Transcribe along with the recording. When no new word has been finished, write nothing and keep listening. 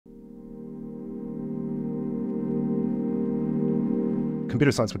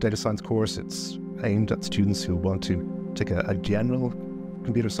computer science with data science course, it's aimed at students who want to take a general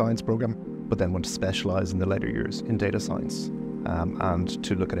computer science program, but then want to specialize in the later years in data science and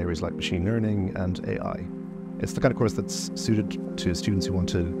to look at areas like machine learning and AI. It's the kind of course that's suited to students who want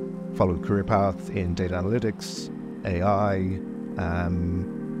to follow a career path in data analytics, AI,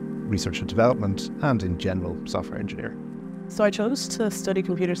 research and development, and in general software engineering. So I chose to study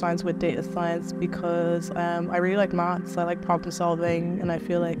computer science with data science because I really like maths, I like problem solving, and I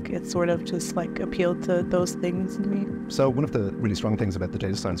feel like it sort of just like appealed to those things in me. So one of the really strong things about the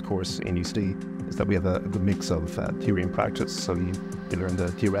data science course in UCD is that we have a good mix of theory and practice. So you learn the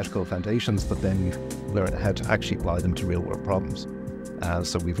theoretical foundations, but then you learn how to actually apply them to real world problems.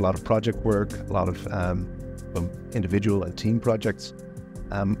 So we have a lot of project work, a lot of individual and team projects.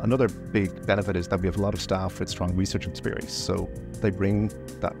 Another big benefit is that we have a lot of staff with strong research experience, so they bring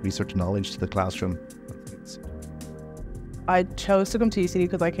that research knowledge to the classroom. I chose to come to UCD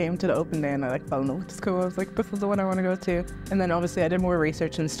because I came to the open day and I fell in love with the school. I was like, this is the one I want to go to. And then obviously I did more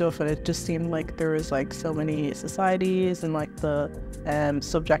research and stuff, and it just seemed like there was so many societies and the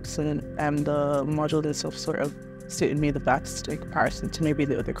subjects and the module and stuff sort of suited me the best in comparison to maybe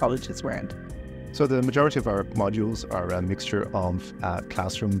the other colleges around. So the majority of our modules are a mixture of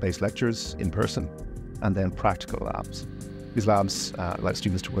classroom-based lectures in person and then practical labs. These labs allow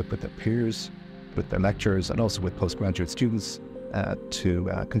students to work with their peers, with their lecturers, and also with postgraduate students to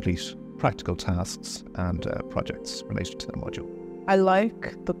complete practical tasks and projects related to the module. I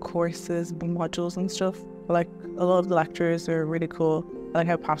like the courses, the modules and stuff. A lot of the lecturers are really cool. I like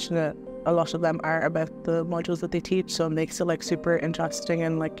how passionate a lot of them are about the modules that they teach, so it makes it super interesting,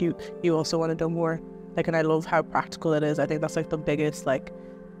 and you also want to do more. And I love how practical it is. I think that's the biggest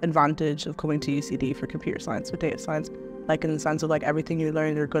advantage of coming to UCD for computer science with data science. In the sense of everything you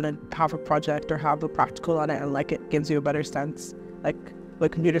learn, you're going to have a project or have a practical on it, and it gives you a better sense.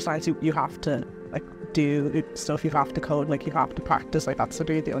 With computer science, you have to do stuff, you have to code, you have to practice. That's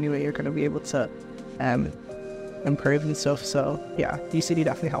literally the only way you're going to be able to improve and stuff. So yeah, UCD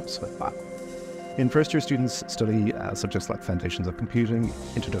definitely helps with that. In first year, students study subjects like foundations of computing,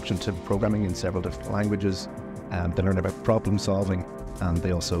 introduction to programming in several different languages, they learn about problem solving, and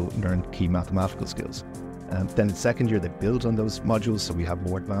they also learn key mathematical skills. Then in second year, they build on those modules, so we have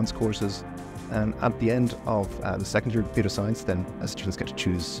more advanced courses. And at the end of the second year of computer science, then students get to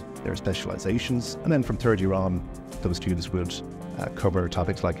choose their specializations. And then from third year on, those students would cover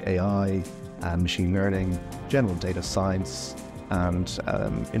topics like AI and machine learning, general data science, and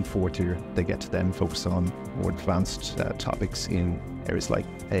in fourth year, they get to then focus on more advanced topics in areas like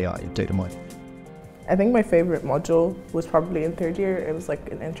AI and data mining. I think my favorite module was probably in third year. It was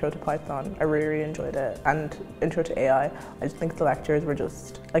an intro to Python. I really enjoyed it, and intro to AI. I just think the lectures were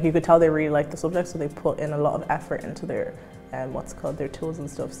just, you could tell they really liked the subject, so they put in a lot of effort into their, their tools and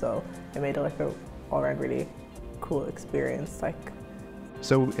stuff, so it made it a all-around really cool experience.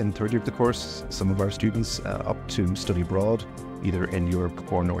 So in third year of the course, some of our students opt to study abroad, either in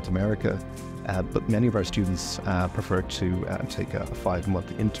Europe or North America, but many of our students prefer to take a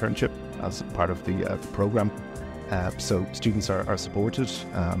 5-month internship as part of the program. So students are supported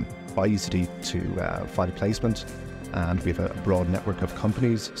by UCD to find a placement, and we have a broad network of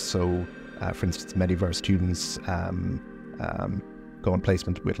companies. So for instance, many of our students go on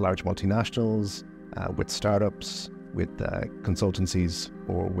placement with large multinationals, with startups, with consultancies,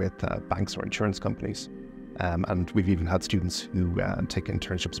 or with banks or insurance companies. And we've even had students who take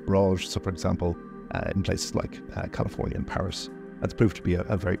internships abroad. So for example, in places like California and Paris. That's proved to be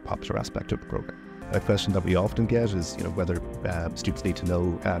a very popular aspect of the program. A question that we often get is whether students need to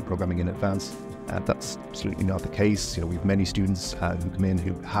know programming in advance. That's absolutely not the case. We have many students who come in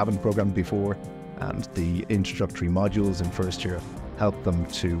who haven't programmed before, and the introductory modules in first year help them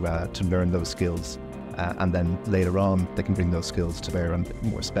to learn those skills. And then later on, they can bring those skills to bear on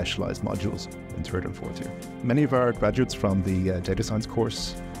more specialized modules in third and fourth year. Many of our graduates from the data science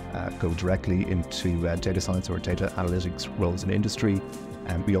course go directly into data science or data analytics roles in industry.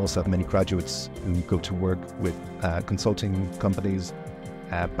 And we also have many graduates who go to work with consulting companies,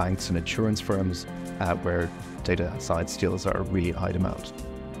 banks and insurance firms, where data science skills are really high demand.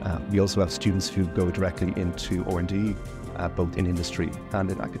 We also have students who go directly into R&D, both in industry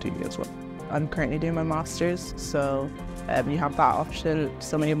and in academia as well. I'm currently doing my master's, so you have that option.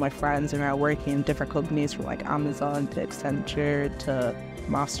 So many of my friends are now working in different companies, from Amazon to Accenture to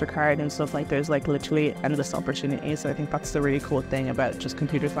MasterCard and stuff. There's literally endless opportunities. So I think that's the really cool thing about just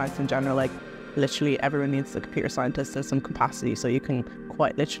computer science in general. Literally everyone needs a computer scientist in some capacity, so you can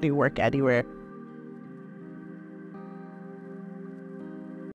quite literally work anywhere